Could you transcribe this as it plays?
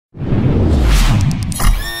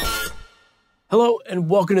Hello and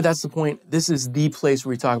welcome to That's the Point. This is the place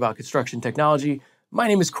where we talk about construction technology. My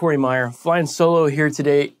name is Corey Meyer, flying solo here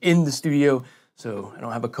today in the studio, so I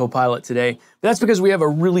don't have a co-pilot today. But that's because we have a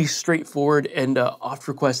really straightforward and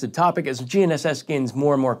oft-requested topic as GNSS gains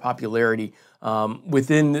more and more popularity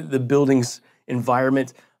within the building's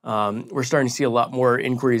environment. We're starting to see a lot more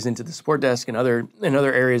inquiries into the support desk and other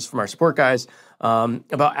areas from our support guys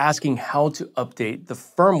about asking how to update the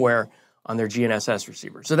firmware on their GNSS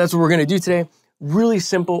receiver. So that's what we're going to do today. Really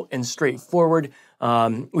simple and straightforward.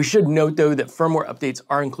 We should note, though, that firmware updates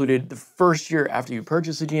are included the first year after you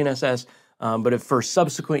purchase a GNSS, but if for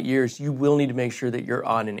subsequent years, you will need to make sure that you're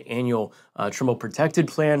on an annual Trimble protected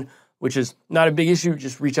plan, which is not a big issue.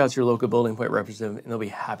 Just reach out to your local building point representative, and they'll be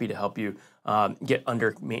happy to help you get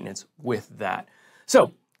under maintenance with that.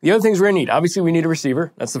 So the other things we're going to need, obviously, we need a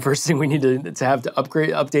receiver. That's the first thing we need to have to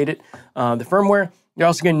update it. The firmware. You're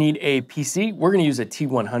also going to need a PC. We're going to use a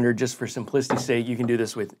T100 just for simplicity's sake. You can do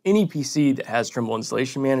this with any PC that has Trimble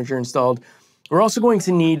Installation Manager installed. We're also going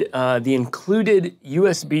to need the included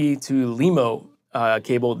USB to LEMO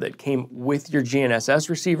cable that came with your GNSS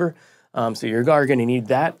receiver. So you're going to need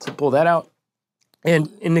that to pull that out. And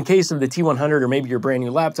in the case of the T100 or maybe your brand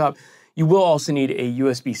new laptop, you will also need a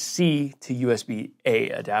USB-C to USB-A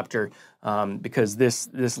adapter because this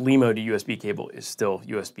LEMO to USB cable is still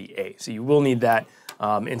USB-A. So you will need that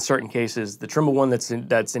in certain cases. The Trimble one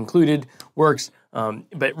that's included works,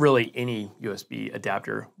 but really any USB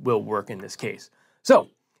adapter will work in this case. So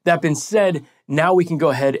that being said, now we can go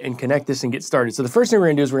ahead and connect this and get started. So the first thing we're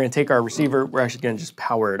going to do is we're going to take our receiver. We're actually going to just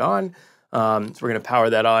power it on. So we're going to power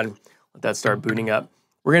that on, let that start booting up.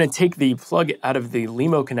 We're going to take the plug out of the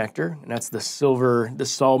LEMO connector, and that's the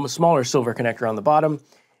smaller silver connector on the bottom.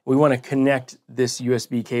 We want to connect this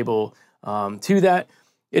USB cable to that.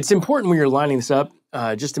 It's important when you're lining this up,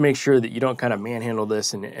 just to make sure that you don't kind of manhandle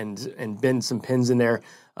this and bend some pins in there.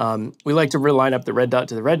 We like to line up the red dot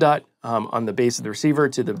to the red dot on the base of the receiver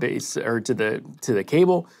to the base or to the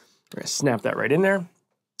cable. We're going to snap that right in there.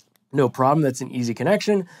 No problem. That's an easy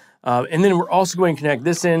connection. And then we're also going to connect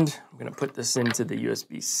this end. I'm going to put this into the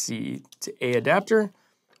USB-C to A adapter,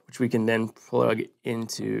 which we can then plug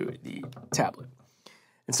into the tablet.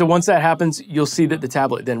 And so once that happens, you'll see that the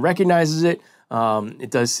tablet then recognizes it. It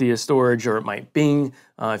does see a storage, or it might bing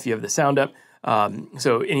if you have the sound up.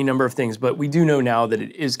 So any number of things, but we do know now that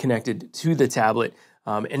it is connected to the tablet.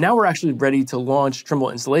 And now we're actually ready to launch Trimble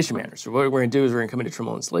Installation Manager. So what we're going to do is we're going to come into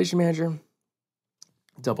Trimble Installation Manager,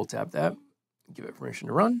 double tap that, give it permission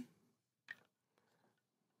to run.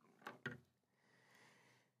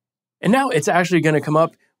 And now it's actually going to come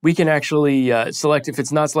up. We can actually select, if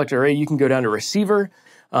it's not selected already, you can go down to receiver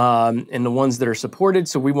and the ones that are supported.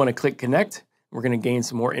 So we want to click connect. We're going to gain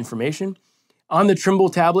some more information. On the Trimble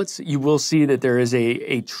tablets, you will see that there is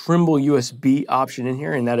a Trimble USB option in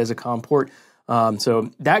here, and that is a COM port. So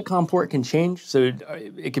that COM port can change. So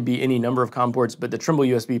it could be any number of COM ports, but the Trimble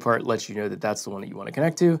USB part lets you know that that's the one that you want to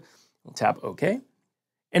connect to. We'll tap OK.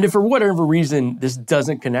 And if for whatever reason this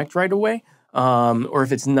doesn't connect right away, or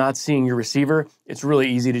if it's not seeing your receiver, it's really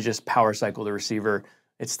easy to just power cycle the receiver.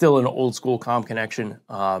 It's still an old school COM connection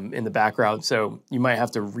in the background, so you might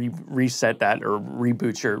have to reset that or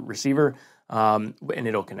reboot your receiver, and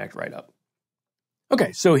it'll connect right up.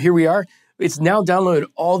 Okay, so here we are. It's now downloaded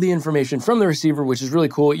all the information from the receiver, which is really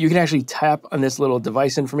cool. You can actually tap on this little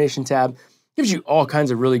device information tab. Gives you all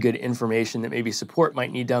kinds of really good information that maybe support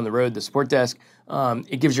might need down the road, the support desk.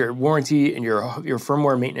 It gives your warranty and your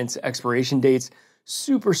firmware maintenance expiration dates.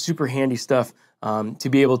 Super, super handy stuff to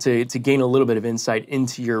be able to gain a little bit of insight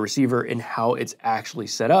into your receiver and how it's actually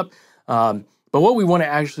set up. But what we want to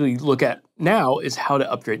actually look at now is how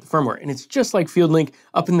to upgrade the firmware. And it's just like FieldLink.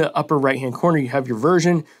 Up in the upper right-hand corner, you have your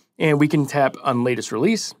version, and we can tap on latest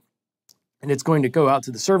release. And it's going to go out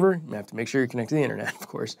to the server. You have to make sure you're connected to the internet, of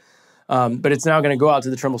course. But it's now going to go out to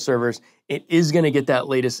the Trimble servers. It is going to get that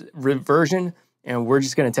latest version, and we're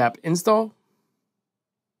just going to tap install.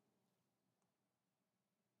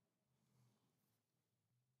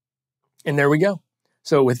 And there we go.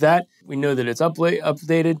 So with that, we know that it's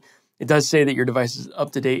updated. It does say that your device is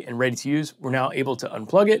up to date and ready to use. We're now able to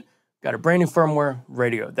unplug it. Got a brand new firmware,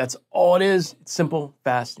 ready to go. That's all it is. It's simple,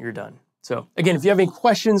 fast, and you're done. So again, if you have any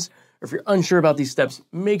questions, or if you're unsure about these steps,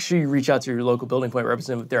 make sure you reach out to your local building point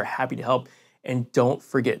representative. They're happy to help. And don't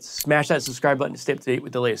forget, smash that subscribe button to stay up to date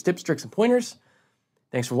with the latest tips, tricks, and pointers.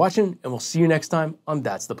 Thanks for watching, and we'll see you next time on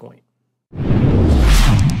That's the Point.